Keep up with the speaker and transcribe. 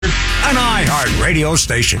iHeartRadio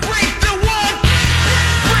station.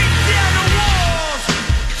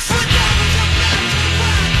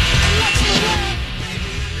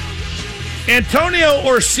 Antonio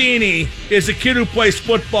Orsini is a kid who plays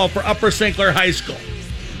football for Upper St. Clair High School.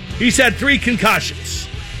 He's had 3 concussions.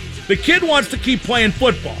 The kid wants to keep playing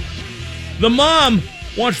football. The mom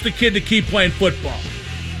wants the kid to keep playing football.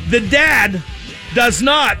 The dad does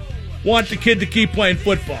not want the kid to keep playing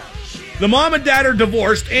football. The mom and dad are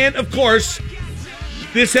divorced, and, of course,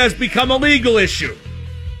 this has become a legal issue.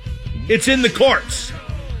 It's in the courts.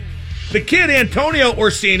 The kid, Antonio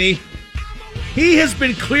Orsini, he has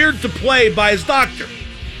been cleared to play by his doctor.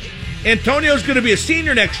 Antonio's going to be a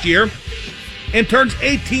senior next year and turns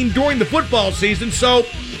 18 during the football season, so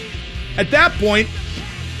at that point,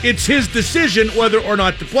 it's his decision whether or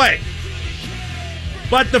not to play.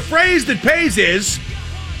 But the phrase that pays is,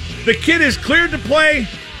 the kid is cleared to play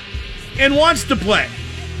and wants to play.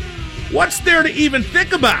 What's there to even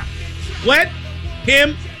think about? Let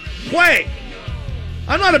him play.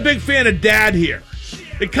 I'm not a big fan of dad here.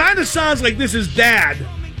 It kind of sounds like this is dad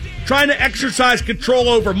trying to exercise control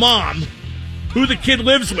over mom, who the kid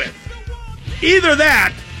lives with. Either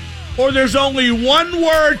that, or there's only one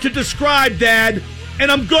word to describe dad,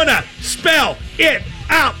 and I'm gonna spell it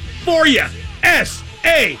out for you.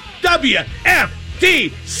 S-A-W-F-T.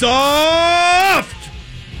 Soft.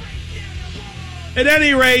 At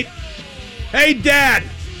any rate, hey dad,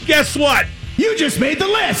 guess what? You just made the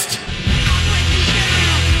list.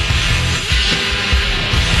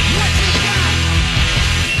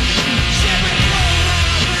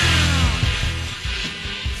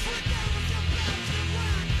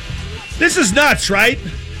 This is nuts, right?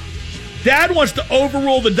 Dad wants to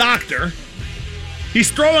overrule the doctor.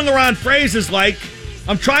 He's throwing around phrases like,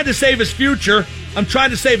 I'm trying to save his future, I'm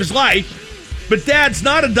trying to save his life, but Dad's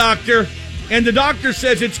not a doctor, and the doctor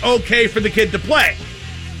says it's okay for the kid to play.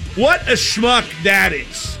 What a schmuck Dad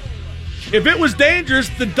is. If it was dangerous,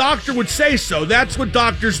 the doctor would say so. That's what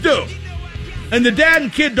doctors do. And the dad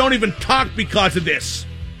and kid don't even talk because of this.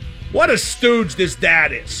 What a stooge this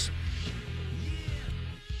dad is.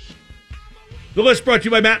 The list brought to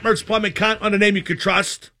you by Matt Mertz Plumbing. Count on a name you can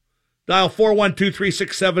trust. Dial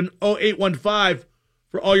 412-367-0815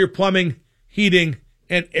 for all your plumbing, heating,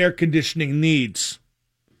 and air conditioning needs.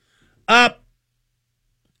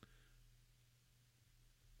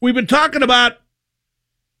 We've been talking about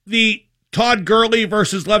the Todd Gurley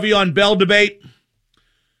versus Le'Veon Bell debate.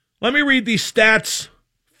 Let me read these stats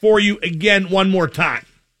for you again one more time.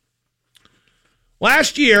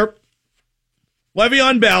 Last year,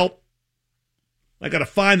 Le'Veon Bell, I got to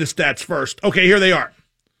find the stats first. Okay, here they are.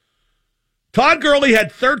 Todd Gurley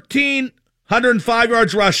had 1,305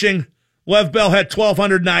 yards rushing. Lev Bell had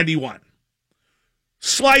 1,291.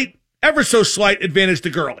 Slight, ever so slight advantage to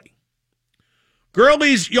Gurley.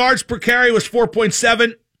 Gurley's yards per carry was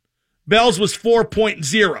 4.7. Bell's was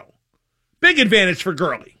 4.0. Big advantage for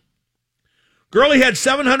Gurley. Gurley had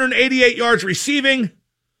 788 yards receiving.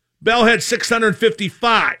 Bell had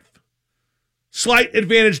 655. Slight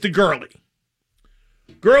advantage to Gurley.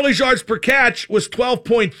 Gurley's yards per catch was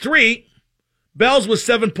 12.3. Bell's was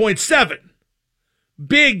 7.7.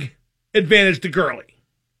 Big advantage to Gurley.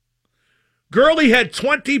 Gurley had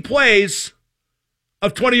 20 plays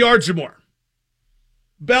of 20 yards or more.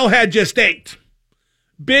 Bell had just 8.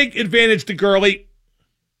 Big advantage to Gurley.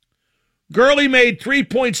 Gurley made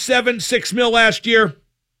 $3.76 million last year.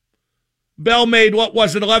 Bell made,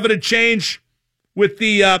 11 and change with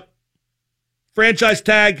the franchise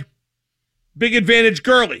tag. Big advantage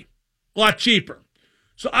Gurley. A lot cheaper.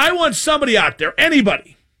 So I want somebody out there,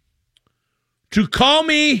 anybody, to call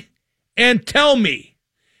me and tell me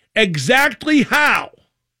exactly how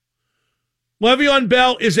Le'Veon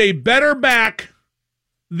Bell is a better back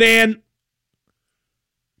than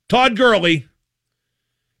Todd Gurley,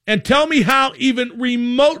 and tell me how even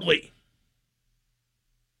remotely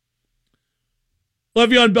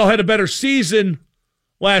Le'Veon Bell had a better season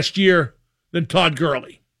last year than Todd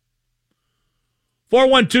Gurley.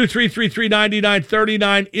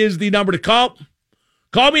 412-333-9939 is the number to call.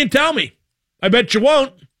 Call me and tell me. I bet you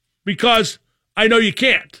won't, because I know you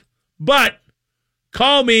can't. But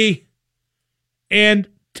call me and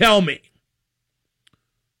tell me.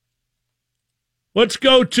 Let's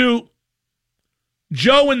go to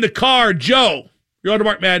Joe in the car. Joe, you're on the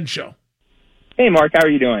Mark Madden Show. Hey, Mark. How are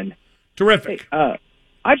you doing? Terrific. Hey,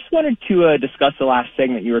 I just wanted to discuss the last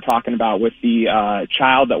segment you were talking about with the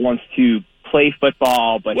child that wants to play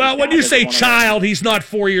football. But well, when you say child, he's not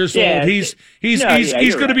 4 years old. He's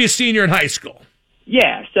going to be a senior in high school.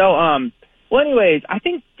 Yeah. So, well, anyways, I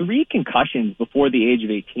think 3 concussions before the age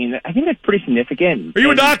of 18. I think that's pretty significant. Are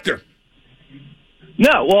you a doctor?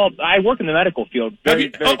 No, well, I work in the medical field.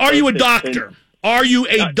 Are you a doctor? Are you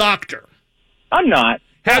a doctor? I'm not.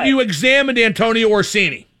 Have you examined Antonio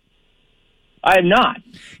Orsini? I have not.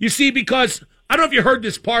 You see, because I don't know if you heard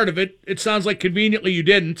this part of it. It sounds like conveniently you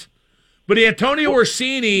didn't. But Antonio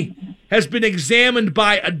Orsini has been examined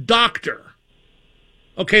by a doctor.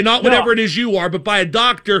 Okay, not whatever it is you are, but by a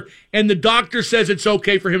doctor, and the doctor says it's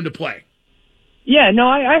okay for him to play. Yeah, no,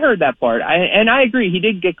 I heard that part. And I agree, he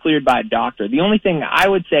did get cleared by a doctor. The only thing I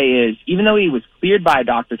would say is, even though he was cleared by a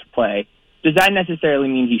doctor to play, does that necessarily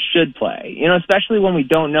mean he should play? You know, especially when we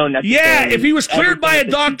don't know necessarily. Yeah, if he was cleared by a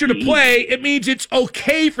doctor to play, it means it's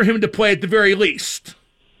okay for him to play at the very least.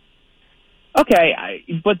 Okay,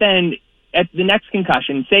 but then at the next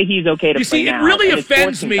concussion, say he's okay to play now. You see, it really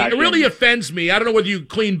offends me. It really offends me. I don't know whether you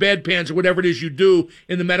clean bedpans or whatever it is you do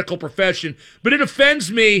in the medical profession, but it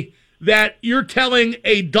offends me that you're telling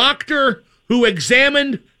a doctor who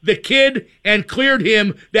examined the kid and cleared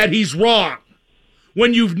him that he's wrong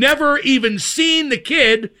when you've never even seen the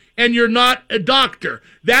kid and you're not a doctor.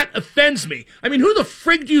 That offends me. I mean, who the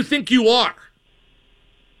frig do you think you are?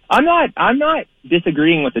 I'm not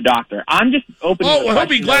disagreeing with the doctor. I'm just opening. Oh, well, he'll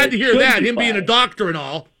be glad to hear that, him being a doctor and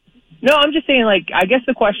all. No, I'm just saying, like, I guess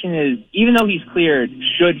the question is, even though he's cleared,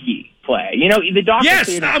 should he play? You know, the doctor.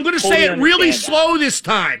 Yes, I'm going to say it really slow this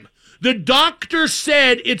time. The doctor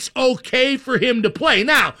said it's okay for him to play.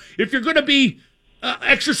 Now, if you're going to be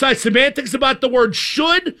exercise semantics about the word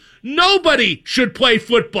should, nobody should play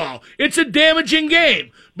football. It's a damaging game.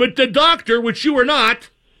 But the doctor, which you are not,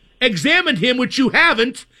 examined him, which you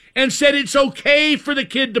haven't, and said it's okay for the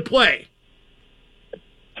kid to play.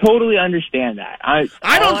 Totally understand that. I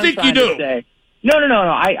don't think you do. No.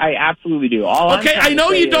 I absolutely do. Okay, I know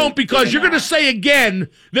you don't, because you're going to say again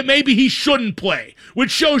that maybe he shouldn't play,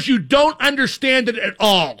 which shows you don't understand it at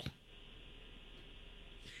all.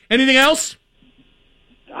 Anything else?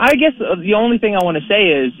 I guess the only thing I want to say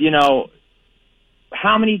is, you know,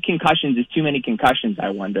 how many concussions is too many concussions, I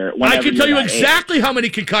wonder. I can tell you exactly how many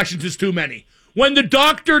concussions is too many. When the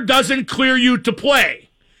doctor doesn't clear you to play.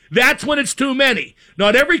 That's when it's too many.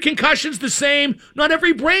 Not every concussion's the same. Not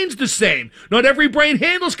every brain's the same. Not every brain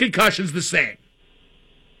handles concussions the same.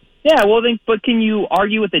 Yeah, well, then, but can you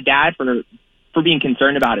argue with the dad for being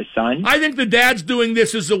concerned about his son? I think the dad's doing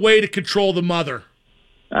this as a way to control the mother.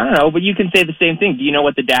 I don't know, but you can say the same thing. Do you know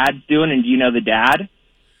what the dad's doing, and do you know the dad?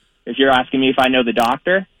 If you're asking me if I know the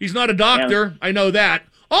doctor. He's not a doctor. Yeah. I know that.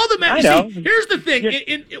 All the I know. See, here's the thing.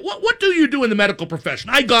 What do you do in the medical profession?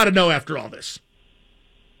 I got to know after all this.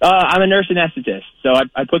 I'm a nurse anesthetist, so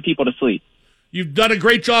I put people to sleep. You've done a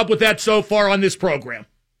great job with that so far on this program.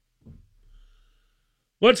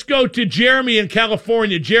 Let's go to Jeremy in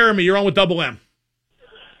California. Jeremy, you're on with Double M.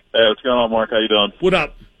 Hey, what's going on, Mark? How you doing? What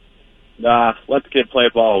up? Let the kid play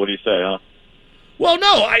ball. What do you say, huh? Well,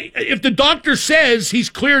 no. If the doctor says he's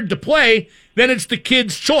cleared to play, then it's the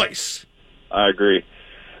kid's choice. I agree.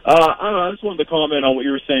 I don't know. I just wanted to comment on what you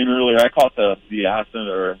were saying earlier. I caught the accident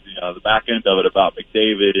or the back end of it about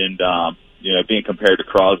McDavid and being compared to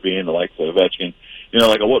Crosby and the likes of Ovechkin.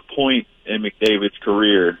 Like at what point in McDavid's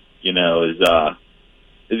career, is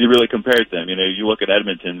he really compared to them? You look at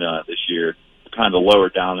Edmonton this year, kind of lower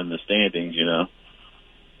down in the standings.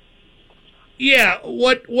 Yeah.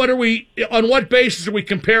 What are we? On what basis are we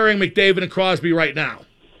comparing McDavid and Crosby right now?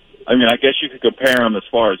 I mean, I guess you could compare them as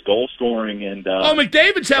far as goal scoring and.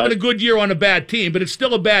 McDavid's having a good year on a bad team, but it's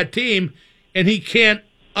still a bad team, and he can't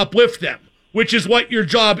uplift them, which is what your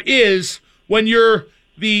job is when you're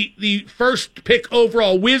the first pick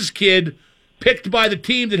overall whiz kid picked by the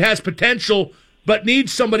team that has potential but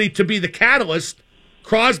needs somebody to be the catalyst.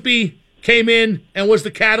 Crosby came in and was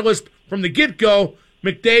the catalyst from the get-go.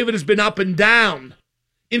 McDavid has been up and down,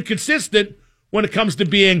 inconsistent when it comes to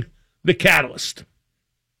being the catalyst.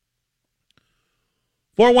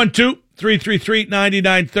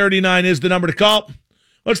 412-333-9939 is the number to call.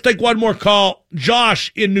 Let's take one more call.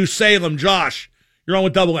 Josh in New Salem. Josh, you're on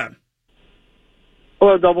with Double M.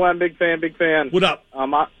 Hello, Double M. Big fan. What up?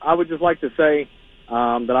 I would just like to say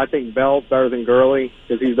that I think Bell's better than Gurley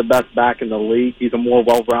because he's the best back in the league. He's a more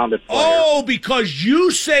well-rounded player. Oh, because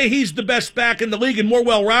you say he's the best back in the league and more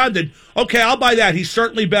well-rounded. Okay, I'll buy that. He's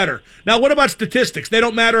certainly better. Now, what about statistics? They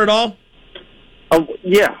don't matter at all?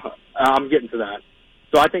 Yeah, I'm getting to that.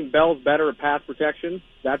 So I think Bell's better at pass protection.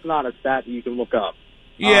 That's not a stat that you can look up.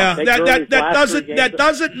 Yeah, that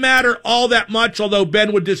doesn't matter all that much, although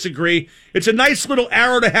Ben would disagree. It's a nice little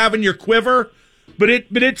arrow to have in your quiver, but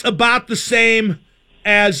it's about the same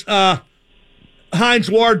as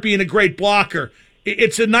Hines Ward being a great blocker.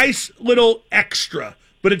 It's a nice little extra,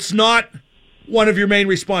 but it's not one of your main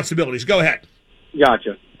responsibilities. Go ahead.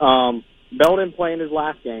 Gotcha. Bell didn't play in his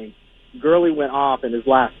last game. Gurley went off in his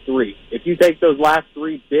last 3. If you take those last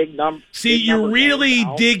 3 big numbers... See, you're really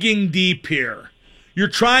digging deep here. You're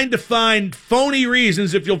trying to find phony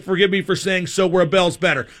reasons, if you'll forgive me for saying so, where Bell's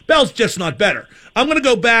better. Bell's just not better. I'm going to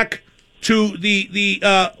go back to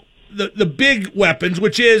the big weapons,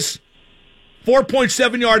 which is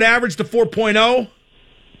 4.7 yard average to 4.0,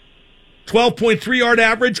 12.3 yard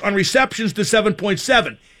average on receptions to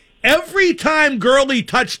 7.7. Every time Gurley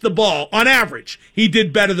touched the ball, on average, he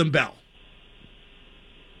did better than Bell.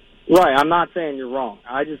 Right, I'm not saying you're wrong.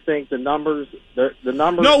 I just think the numbers... The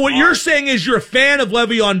numbers. No, what you're saying is you're a fan of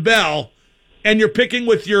Le'Veon Bell, and you're picking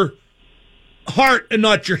with your heart and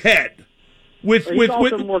not your head. He's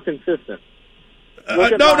also more consistent.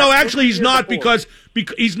 No, actually he's not, because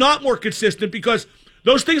he's not more consistent, because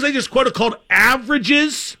those things I just quoted called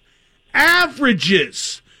averages.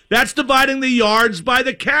 Averages. That's dividing the yards by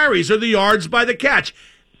the carries or the yards by the catch.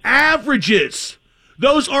 Averages.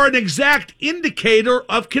 Those are an exact indicator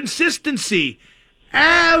of consistency.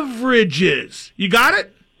 Averages. You got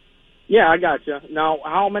it? Yeah, I got you. Now,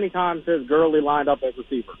 how many times has Gurley lined up as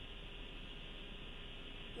receiver?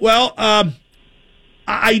 Well,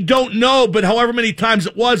 I don't know, but however many times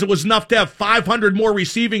it was enough to have 500 more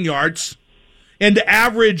receiving yards and to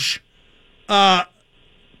average 5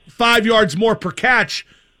 yards more per catch.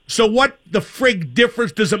 So what the frig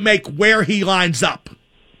difference does it make where he lines up?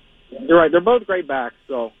 You're right. They're both great backs,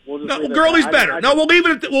 so we'll just Gurley's better. We'll leave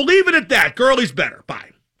it at that. Gurley's better.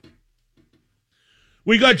 Bye.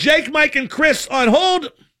 We got Jake, Mike, and Chris on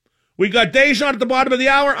hold. We got Dejan at the bottom of the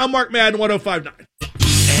hour. I'm Mark Madden, 105.9.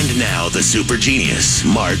 And now the super genius,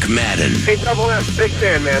 Mark Madden. Hey, Double M, big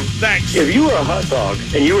fan, man. Thanks. If you were a hot dog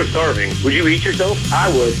and you were starving, would you eat yourself? I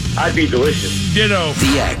would. I'd be delicious. Ditto.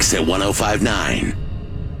 The X at 105.9.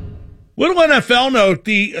 Little NFL note,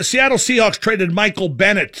 the Seattle Seahawks traded Michael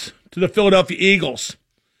Bennett to the Philadelphia Eagles.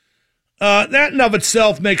 That in of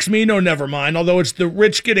itself makes me no never mind, although it's the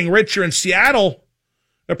rich getting richer, in Seattle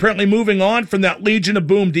apparently moving on from that Legion of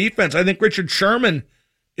Boom defense. I think Richard Sherman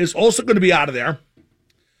is also going to be out of there.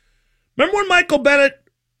 Remember when Michael Bennett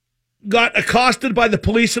got accosted by the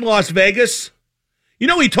police in Las Vegas? You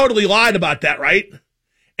know he totally lied about that, right?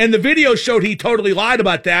 And the video showed he totally lied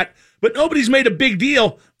about that, but nobody's made a big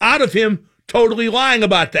deal out of him totally lying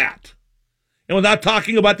about that. And without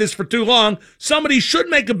talking about this for too long, somebody should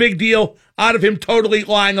make a big deal out of him totally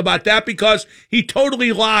lying about that, because he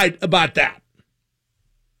totally lied about that.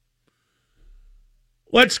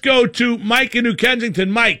 Let's go to Mike in New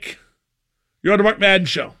Kensington. Mike, you're on the Mark Madden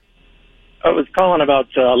Show. I was calling about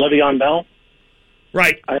Le'Veon Bell.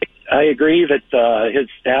 Right. I agree that his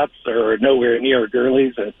stats are nowhere near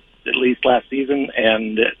Gurley's, at least last season,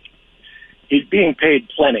 and he's being paid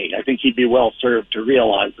plenty. I think he'd be well served to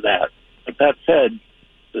realize that. But that said,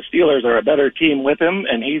 the Steelers are a better team with him,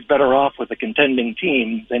 and he's better off with a contending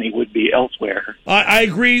team than he would be elsewhere. I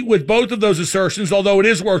agree with both of those assertions, although it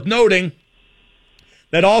is worth noting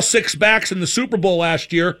that all 6 backs in the Super Bowl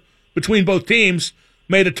last year between both teams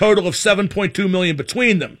made a total of $7.2 million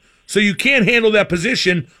between them. So you can't handle that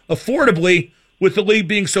position affordably with the league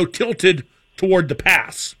being so tilted toward the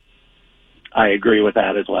pass. I agree with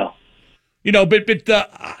that as well. You know, but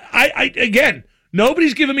I again,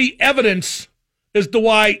 nobody's given me evidence as to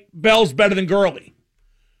why Bell's better than Gurley.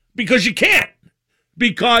 Because you can't.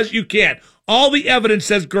 Because you can't. All the evidence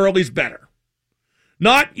says Gurley's better.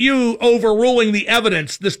 Not you overruling the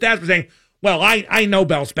evidence. The stats are saying, well, I know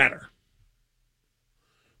Bell's better.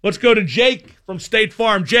 Let's go to Jake from State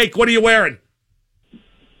Farm. Jake, what are you wearing?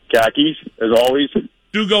 Khakis, as always.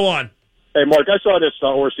 Do go on. Hey, Mark, I saw this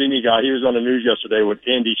Orsini guy. He was on the news yesterday with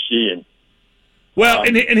Andy Sheehan. Well,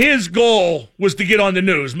 and his goal was to get on the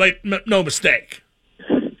news. Make no mistake.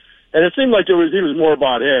 And it seemed like he was more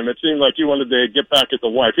about him. It seemed like he wanted to get back at the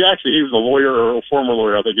wife. He was a lawyer, or a former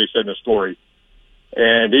lawyer, I think they said in the story.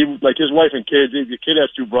 And his wife and kids, the kid has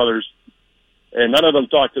 2 brothers, and none of them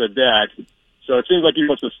talk to the dad. So it seems like he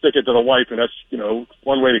wants to stick it to the wife, and that's,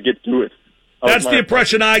 one way to get to it. That's the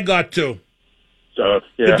impression I got, too. So,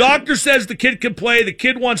 yeah. The doctor says the kid can play. The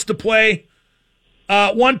kid wants to play.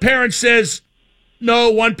 One parent says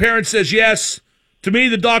no. One parent says yes. To me,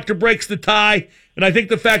 the doctor breaks the tie, and I think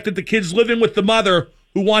the fact that the kid's living with the mother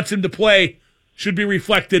who wants him to play should be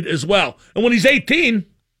reflected as well. And when he's 18,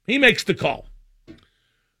 he makes the call.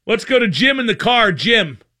 Let's go to Jim in the car.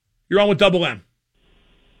 Jim, you're on with Double M.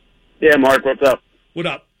 Yeah, Mark, what's up? What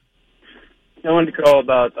up? I wanted to call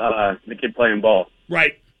about the kid playing ball.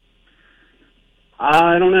 Right.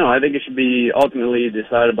 I don't know. I think it should be ultimately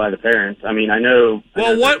decided by the parents. I mean, I know.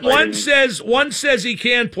 Well, one says he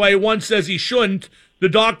can play, one says he shouldn't. The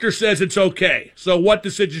doctor says it's okay. So what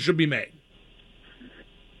decision should be made?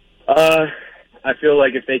 I feel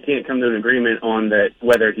like if they can't come to an agreement on that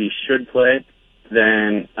whether he should play,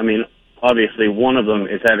 then, I mean, obviously one of them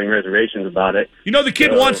is having reservations about it. You know the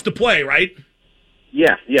kid wants to play, right?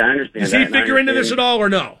 Yeah, I understand Does that. he figure into this at all or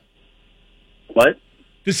no? What?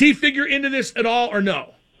 Does he figure into this at all or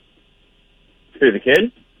no? Who, the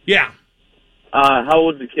kid? Yeah. How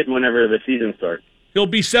old is the kid whenever the season starts? He'll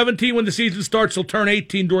be 17 when the season starts. He'll turn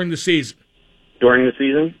 18 during the season. During the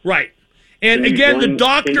season? Right. And again, the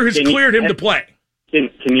doctor has cleared him to play. Can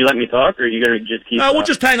you let me talk, or are you going to just keep... We'll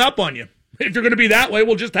just hang up on you. If you're going to be that way,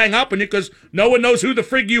 we'll just hang up on you because no one knows who the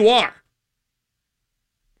frig you are.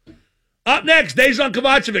 Up next, Dejan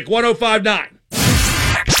Kovacevic, 105.9.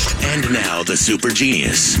 And now the super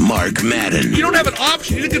genius, Mark Madden. You don't have an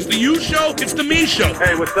option. You think it's the you show? It's the me show.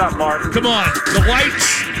 Hey, what's up, Mark? Come on. The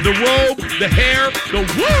lights, the robe, the hair, the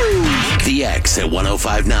woo! The X at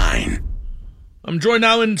 105.9. I'm joined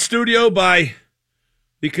now in studio by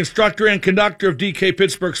the constructor and conductor of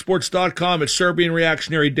DKPittsburghSports.com. It's Serbian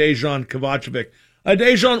reactionary Dejan Kovacevic.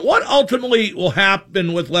 Dejan, what ultimately will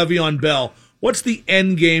happen with Le'Veon Bell? What's the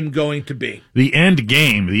end game going to be? The end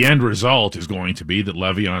game, the end result is going to be that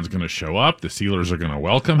Le'Veon's going to show up. The Steelers are going to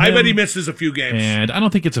welcome him. I bet he misses a few games. And I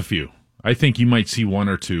don't think it's a few. I think you might see one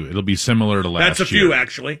or two. It'll be similar to last year. That's a few,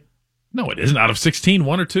 actually. No, it isn't. Out of 16,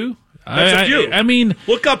 one or two? That's a few. I mean...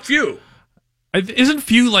 Look up few. Isn't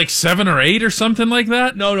few like 7 or 8 or something like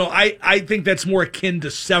that? No, I think that's more akin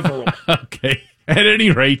to several. Okay. At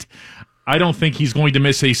any rate, I don't think he's going to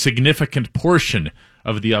miss a significant portion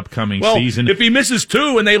of the upcoming season. If he misses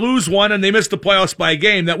 2 and they lose 1 and they miss the playoffs by a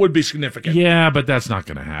game, that would be significant. Yeah, but that's not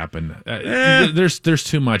going to happen. There's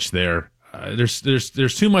too much there. There's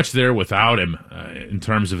too much there without him in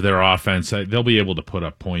terms of their offense. They'll be able to put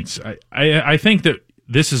up points. I think that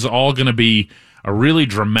this is all going to be a really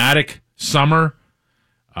dramatic summer.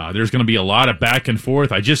 There's going to be a lot of back and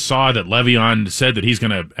forth. I just saw that Le'Veon said that he's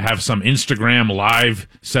going to have some Instagram live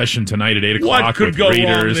session tonight at 8 o'clock what could with go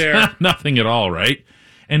readers. Wrong there? Nothing at all, right?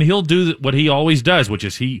 And he'll do what he always does, which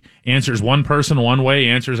is he answers one person one way,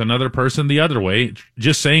 answers another person the other way,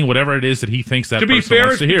 just saying whatever it is that he thinks that person wants to hear. To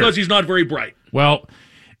be fair, it's because he's not very bright. Well,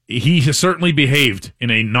 he has certainly behaved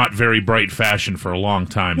in a not very bright fashion for a long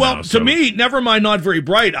time now. Well, to me, never mind not very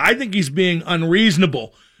bright, I think he's being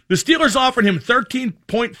unreasonable. The Steelers offered him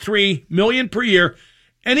 $13.3 million per year,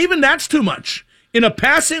 and even that's too much. In a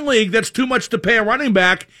passing league, that's too much to pay a running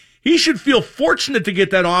back. He should feel fortunate to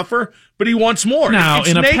get that offer, but he wants more. Now,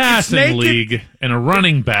 in a passing league and a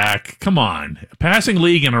running back, come on. A passing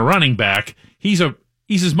league and a running back, he's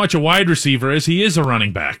as much a wide receiver as he is a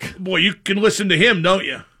running back. Boy, you can listen to him, don't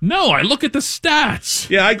you? No, I look at the stats.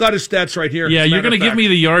 Yeah, I got his stats right here. Yeah, you're going to give me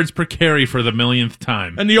the yards per carry for the millionth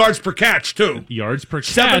time. And the yards per catch, too. Yards per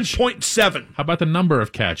catch. 7.7. How about the number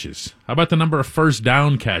of catches? How about the number of first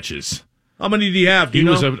down catches? How many do you have?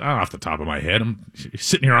 Off the top of my head. I'm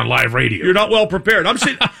sitting here on live radio. You're not well prepared.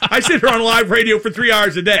 I sit here on live radio for 3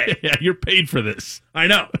 hours a day. Yeah, you're paid for this. I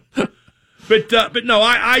know. But no,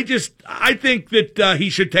 I think that he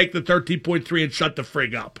should take the 13.3 and shut the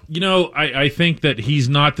frig up. You know, I think that he's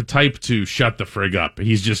not the type to shut the frig up.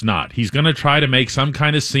 He's just not. He's going to try to make some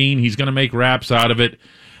kind of scene. He's going to make raps out of it.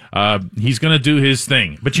 He's going to do his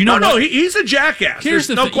thing. But you know what? No, he's a jackass. There's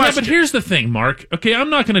no question. Yeah, but here's the thing, Mark. Okay, I'm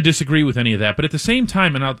not going to disagree with any of that. But at the same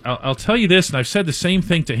time, and I'll tell you this, and I've said the same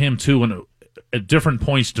thing to him, too, at different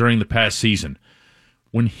points during the past season.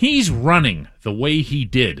 When he's running the way he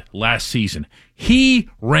did last season, he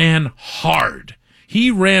ran hard.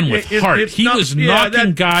 He ran with heart. He was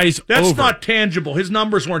knocking guys over. That's not tangible. His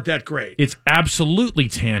numbers weren't that great. It's absolutely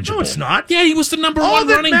tangible. No, it's not. Yeah, he was the number one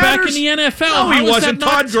running back in the NFL. No, he wasn't.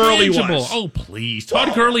 Todd Gurley was. Oh, please.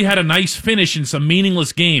 Todd Gurley had a nice finish in some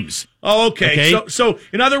meaningless games. Oh, okay. So,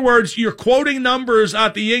 in other words, you're quoting numbers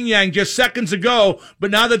at the yin-yang just seconds ago, but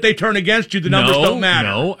now that they turn against you, the numbers don't matter.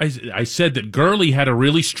 No, I said that Gurley had a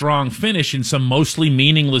really strong finish in some mostly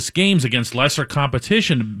meaningless games against lesser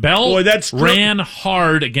competition. Bell ran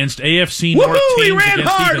hard against AFC North teams. He ran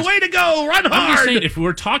hard. Way to go. Run hard. I'm just saying, if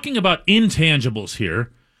we're talking about intangibles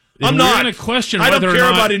here, I'm not going to question I whether don't care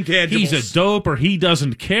or not about intangibles. He's a dope or he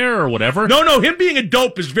doesn't care or whatever. No, him being a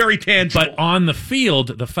dope is very tangible. But on the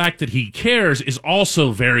field, the fact that he cares is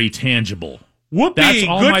also very tangible. Whoopee,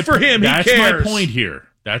 good for him. He cares. That's my point here.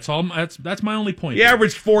 That's all. That's my only point. He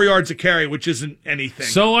averaged 4 yards a carry, which isn't anything.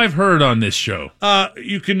 So I've heard on this show.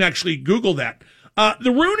 You can actually Google that.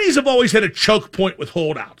 The Rooneys have always had a choke point with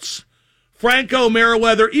holdouts. Franco,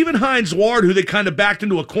 Merriweather, even Hines Ward, who they kind of backed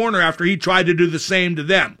into a corner after he tried to do the same to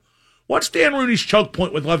them. What's Dan Rooney's choke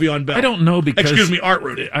point with Le'Veon Bell? I don't know because... Excuse me, Art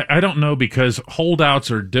Rooney. I don't know because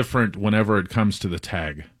holdouts are different whenever it comes to the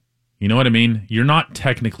tag. You know what I mean? You're not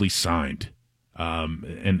technically signed,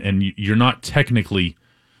 and you're not technically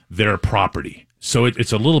their property. So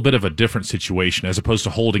it's a little bit of a different situation as opposed to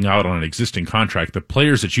holding out on an existing contract. The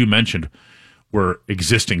players that you mentioned were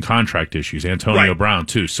existing contract issues. Antonio Brown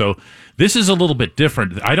too. So this is a little bit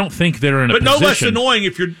different. I don't think they're in a position. But no less annoying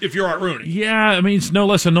if you're Art Rooney. Yeah, I mean it's no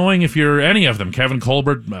less annoying if you're any of them. Kevin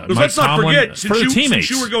Colbert, Mike let's not Tomlin, forget, since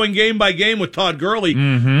you were going game by game with Todd Gurley,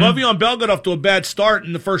 Le'Veon Bell got off to a bad start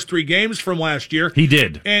in the first 3 games from last year. He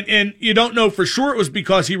did, and you don't know for sure it was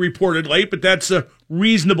because he reported late, but that's a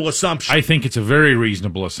reasonable assumption. I think it's a very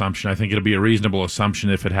reasonable assumption. I think it'll be a reasonable assumption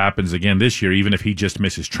if it happens again this year, even if he just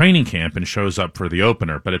misses training camp and shows up for the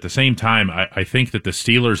opener. But at the same time, I think that the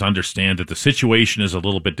Steelers understand that the situation is a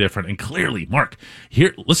little bit different. And clearly, Mark,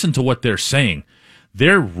 here, listen to what they're saying.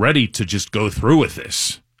 They're ready to just go through with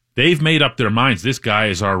this. They've made up their minds. This guy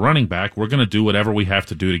is our running back. We're going to do whatever we have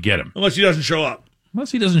to do to get him. Unless he doesn't show up.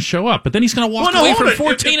 Unless he doesn't show up. But then he's going to walk away from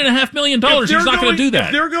 $14.5 million. He's not going to do that.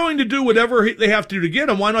 If they're going to do whatever they have to do to get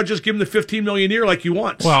him, why not just give him the $15 million a year like you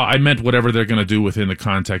want? Well, I meant whatever they're going to do within the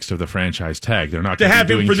context of the franchise tag. They're not going to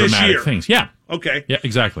be doing dramatic things. Yeah. Okay. Yeah,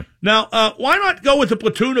 exactly. Now, why not go with the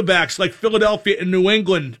platoon of backs like Philadelphia and New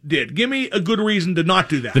England did? Give me a good reason to not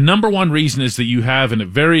do that. The number one reason is that you have a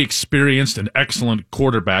very experienced and excellent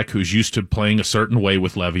quarterback who's used to playing a certain way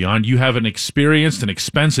with Le'Veon. You have an experienced and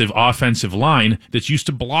expensive offensive line that's used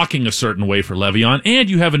to blocking a certain way for Le'Veon, and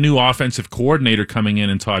you have a new offensive coordinator coming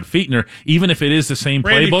in Todd Fichtner, even if it is the same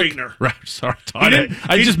Randy playbook. Fichtner. Right, sorry, Todd.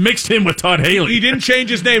 I just mixed him with Todd Haley. He didn't change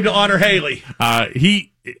his name to honor Haley. He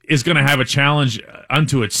is going to have a challenge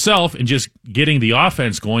unto itself in just getting the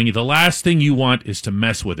offense going. The last thing you want is to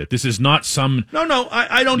mess with it. This is not some... No,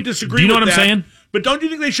 I don't disagree with that. Do you know what I'm saying? But don't you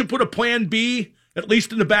think they should put a plan B, at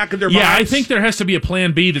least in the back of their minds? Yeah, I think there has to be a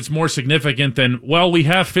plan B that's more significant than, well, we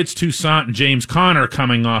have Fitz Toussaint and James Conner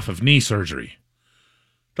coming off of knee surgery.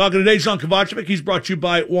 Talking to Dejan Kovacevic, he's brought to you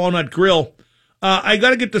by Walnut Grill. I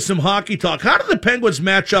got to get to some hockey talk. How do the Penguins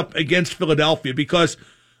match up against Philadelphia? Because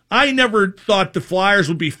I never thought the Flyers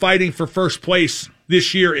would be fighting for first place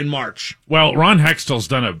this year in March. Well, Ron Hextall's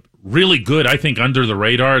done a really good, I think, under the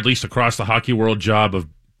radar, at least across the hockey world, job of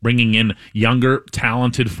bringing in younger,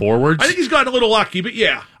 talented forwards. I think he's gotten a little lucky, but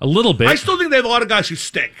yeah. A little bit. I still think they have a lot of guys who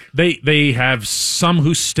stink. They have some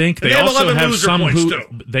who stink. They also have some who...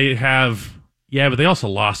 They have... Yeah, but they also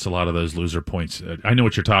lost a lot of those loser points. I know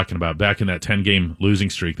what you're talking about. Back in that 10-game losing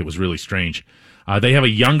streak that was really strange. They have a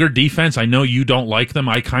younger defense. I know you don't like them.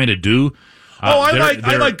 I kind of do. I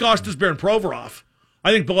like Gostisbehere and Provorov.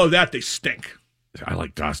 I think below that they stink. I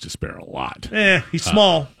like Gostisbehere a lot. He's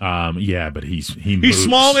small. Yeah, but he moves. He's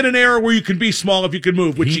small in an era where you can be small if you can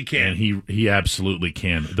move, which he can. And he absolutely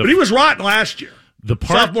can. But he was rotten last year.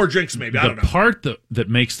 Sophomore drinks, maybe. I don't know. The part that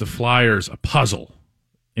makes the Flyers a puzzle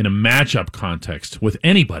in a matchup context with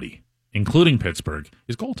anybody, including Pittsburgh,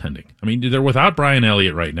 is goaltending. I mean, they're without Brian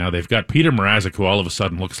Elliott right now. They've got Peter Mrazek, who all of a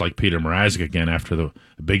sudden looks like Peter Mrazek again after the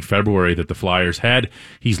big February that the Flyers had.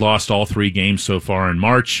 He's lost all 3 games so far in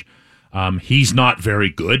March. He's not very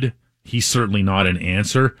good. He's certainly not an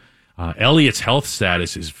answer. Elliott's health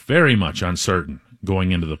status is very much uncertain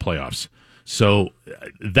going into the playoffs. So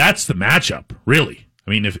that's the matchup, really. I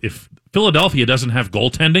mean, if Philadelphia doesn't have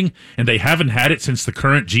goaltending, and they haven't had it since the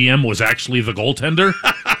current GM was actually the goaltender,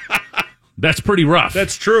 that's pretty rough.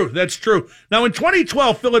 That's true. Now, in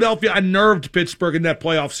 2012, Philadelphia unnerved Pittsburgh in that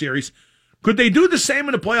playoff series. Could they do the same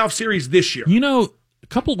in a playoff series this year? You know, a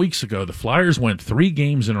couple of weeks ago, the Flyers went 3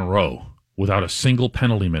 games in a row without a single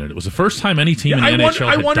penalty minute. It was the first time any team in the NHL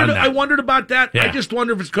had done that. I wondered about that. Yeah. I just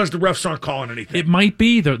wonder if it's because the refs aren't calling anything. It might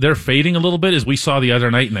be. They're fading a little bit, as we saw the other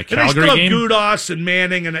night in the Calgary game. And they still have Gudas and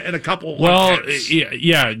Manning and a couple. Well,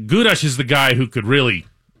 yeah, Gudas is the guy who could really,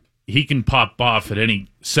 he can pop off at any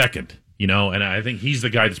second, you know, and I think he's the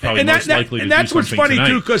guy that's probably most likely to do something tonight. And that's what's funny,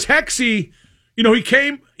 too, because Hexie, he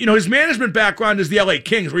came, his management background is the LA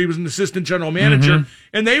Kings, where he was an assistant general manager,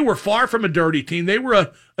 and they were far from a dirty team. They were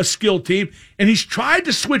a skilled team, and he's tried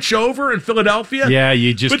to switch over in Philadelphia. Yeah,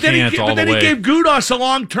 you just can't all the way. But then he gave Gudas a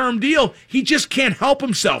long-term deal. He just can't help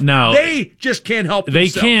himself. No. They just can't help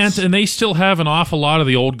themselves. They can't, and they still have an awful lot of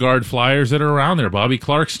the old guard Flyers that are around there. Bobby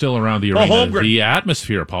Clark's still around the arena. Holmgren. The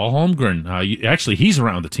atmosphere, Paul Holmgren. Actually, he's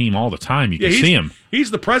around the team all the time. You can see him. He's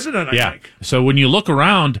the president, I think. So when you look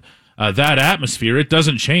around... that atmosphere, it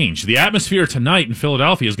doesn't change. The atmosphere tonight in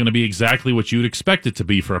Philadelphia is going to be exactly what you'd expect it to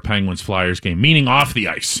be for a Penguins-Flyers game, meaning off the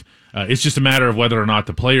ice. It's just a matter of whether or not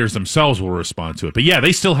the players themselves will respond to it. But yeah,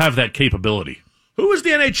 they still have that capability. Who is the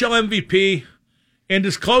NHL MVP, and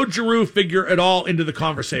does Claude Giroux figure at all into the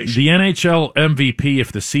conversation? The NHL MVP,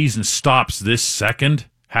 if the season stops this second,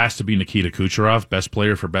 has to be Nikita Kucherov, best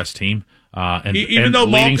player for best team. Even though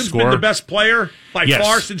Malkin's been the best player by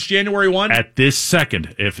far since January 1? At this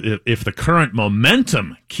second, if the current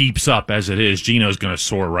momentum keeps up as it is, Gino's going to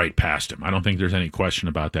soar right past him. I don't think there's any question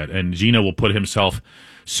about that. And Gino will put himself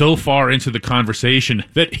so far into the conversation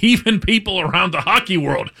that even people around the hockey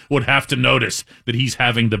world would have to notice that he's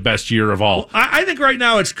having the best year of all. Well, I think right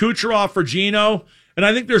now it's Kucherov for Gino, and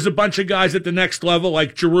I think there's a bunch of guys at the next level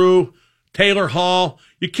like Giroux, Taylor Hall.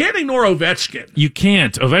 You can't ignore Ovechkin. You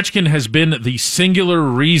can't. Ovechkin has been the singular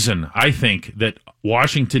reason, I think, that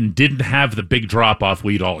Washington didn't have the big drop-off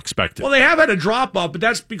we'd all expected. Well, they have had a drop-off, but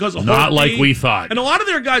that's because of not like we thought. And a lot of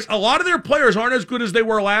their players aren't as good as they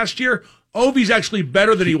were last year. Ovi's actually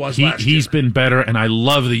better than he was last year. He's been better, and I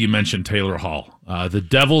love that you mentioned Taylor Hall. The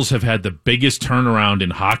Devils have had the biggest turnaround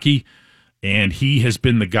in hockey, and he has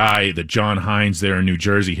been the guy that John Hines there in New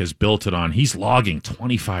Jersey has built it on. He's logging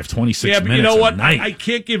 25, 26 minutes a night. Yeah, but you know what? I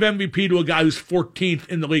can't give MVP to a guy who's 14th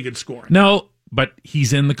in the league in scoring. No, but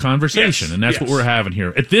he's in the conversation, and that's what we're having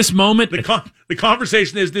here. At this moment... The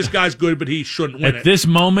conversation is this guy's good, but he shouldn't win it. At this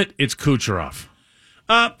moment, it's Kucherov.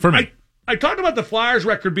 For me. I talked about the Flyers'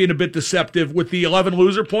 record being a bit deceptive with the 11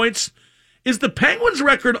 loser points. Is the Penguins'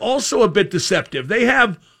 record also a bit deceptive? They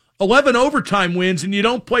have 11 overtime wins, and you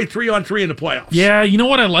don't play 3-on-3 in the playoffs. Yeah, you know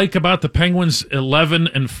what I like about the Penguins'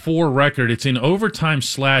 11-4 record? It's in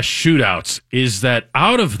overtime/shootouts. Is that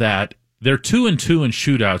out of that, they're 2-2 in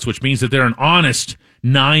shootouts, which means that they're an honest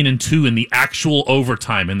 9-2 in the actual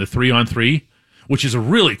overtime in the 3-on-3, which is a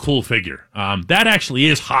really cool figure. That actually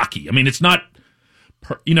is hockey. I mean, it's not...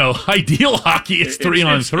 ideal hockey is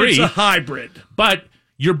 3-on-3. It's a hybrid. But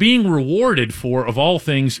you're being rewarded for, of all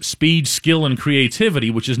things, speed, skill, and creativity,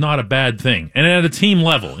 which is not a bad thing. And at a team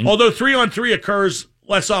level. Although 3-on-3 occurs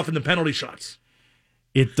less often than penalty shots.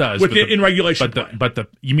 It does. In regulation play. But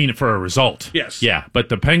you mean it for a result? Yes. Yeah, but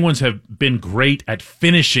the Penguins have been great at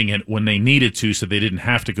finishing it when they needed to, so they didn't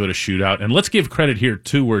have to go to shootout. And let's give credit here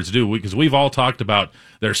to where it's due, because we've all talked about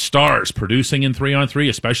their stars producing in 3-on-3,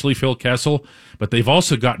 especially Phil Kessel, but they've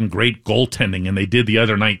also gotten great goaltending, and they did the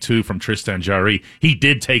other night, too, from Tristan Jarry. He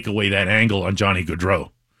did take away that angle on Johnny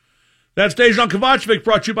Gaudreau. That's Dejan Kovacevic,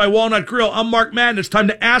 brought to you by Walnut Grill. I'm Mark Madden. It's time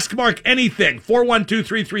to ask Mark anything.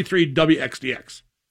 412-333-WXDX.